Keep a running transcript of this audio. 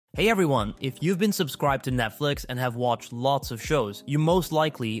Hey everyone, if you've been subscribed to Netflix and have watched lots of shows, you most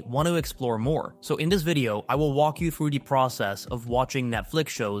likely want to explore more. So in this video, I will walk you through the process of watching Netflix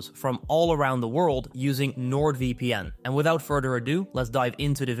shows from all around the world using NordVPN. And without further ado, let's dive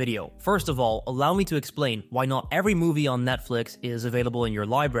into the video. First of all, allow me to explain why not every movie on Netflix is available in your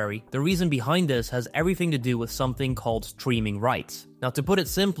library. The reason behind this has everything to do with something called streaming rights. Now to put it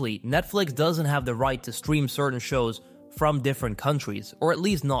simply, Netflix doesn't have the right to stream certain shows from different countries, or at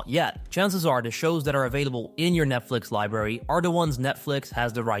least not yet. Chances are the shows that are available in your Netflix library are the ones Netflix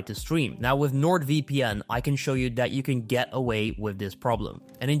has the right to stream. Now with NordVPN, I can show you that you can get away with this problem.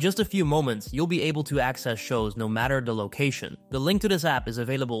 And in just a few moments, you'll be able to access shows no matter the location. The link to this app is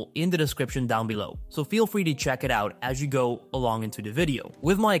available in the description down below, so feel free to check it out as you go along into the video.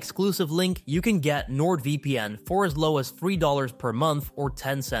 With my exclusive link, you can get NordVPN for as low as $3 per month or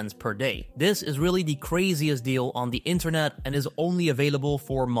 10 cents per day. This is really the craziest deal on the internet and is only available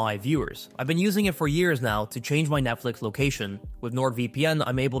for my viewers. I've been using it for years now to change my Netflix location. With NordVPN,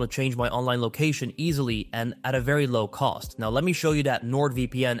 I'm able to change my online location easily and at a very low cost. Now let me show you that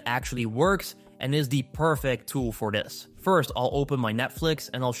NordVPN actually works and is the perfect tool for this. First, I'll open my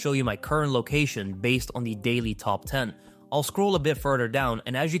Netflix and I'll show you my current location based on the daily top 10. I'll scroll a bit further down,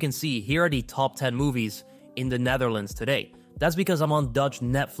 and as you can see, here are the top 10 movies in the Netherlands today. That's because I'm on Dutch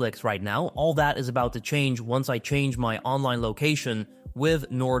Netflix right now. All that is about to change once I change my online location with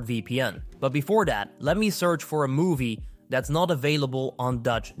NordVPN. But before that, let me search for a movie that's not available on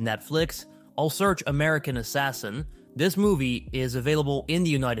Dutch Netflix. I'll search American Assassin. This movie is available in the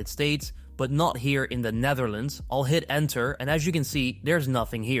United States, but not here in the Netherlands. I'll hit enter, and as you can see, there's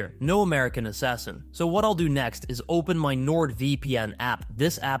nothing here. No American Assassin. So what I'll do next is open my NordVPN app.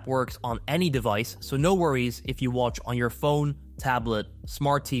 This app works on any device, so no worries if you watch on your phone, tablet,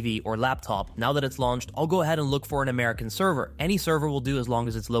 smart TV, or laptop. Now that it's launched, I'll go ahead and look for an American server. Any server will do as long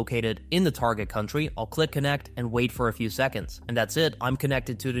as it's located in the target country. I'll click connect and wait for a few seconds. And that's it, I'm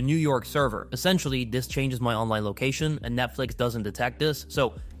connected to the New York server. Essentially, this changes my online location and Netflix doesn't detect this.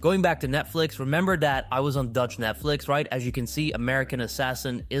 So going back to Netflix, remember that I was on Dutch Netflix, right? As you can see, American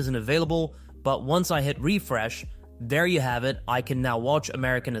Assassin isn't available, but once I hit refresh, there you have it. I can now watch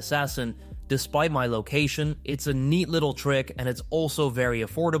American Assassin despite my location. It's a neat little trick and it's also very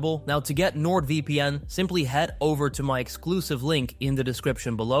affordable. Now to get NordVPN, simply head over to my exclusive link in the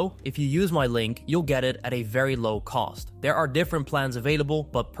description below. If you use my link, you'll get it at a very low cost. There are different plans available,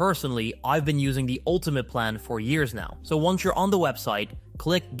 but personally, I've been using the ultimate plan for years now. So once you're on the website,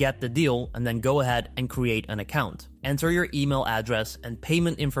 click get the deal and then go ahead and create an account. Enter your email address and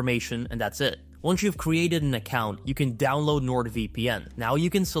payment information and that's it. Once you've created an account, you can download NordVPN. Now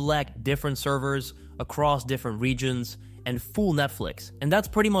you can select different servers across different regions and full Netflix. And that's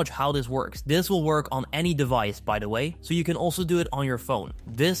pretty much how this works. This will work on any device, by the way, so you can also do it on your phone.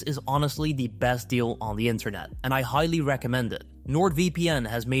 This is honestly the best deal on the internet, and I highly recommend it. NordVPN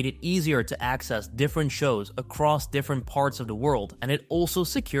has made it easier to access different shows across different parts of the world, and it also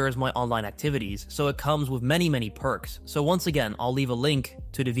secures my online activities, so it comes with many perks. So once again, I'll leave a link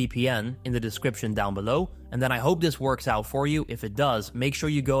to the VPN in the description down below, and then I hope this works out for you. If it does, make sure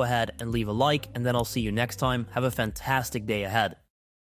you go ahead and leave a like, and then I'll see you next time. Have a fantastic day ahead.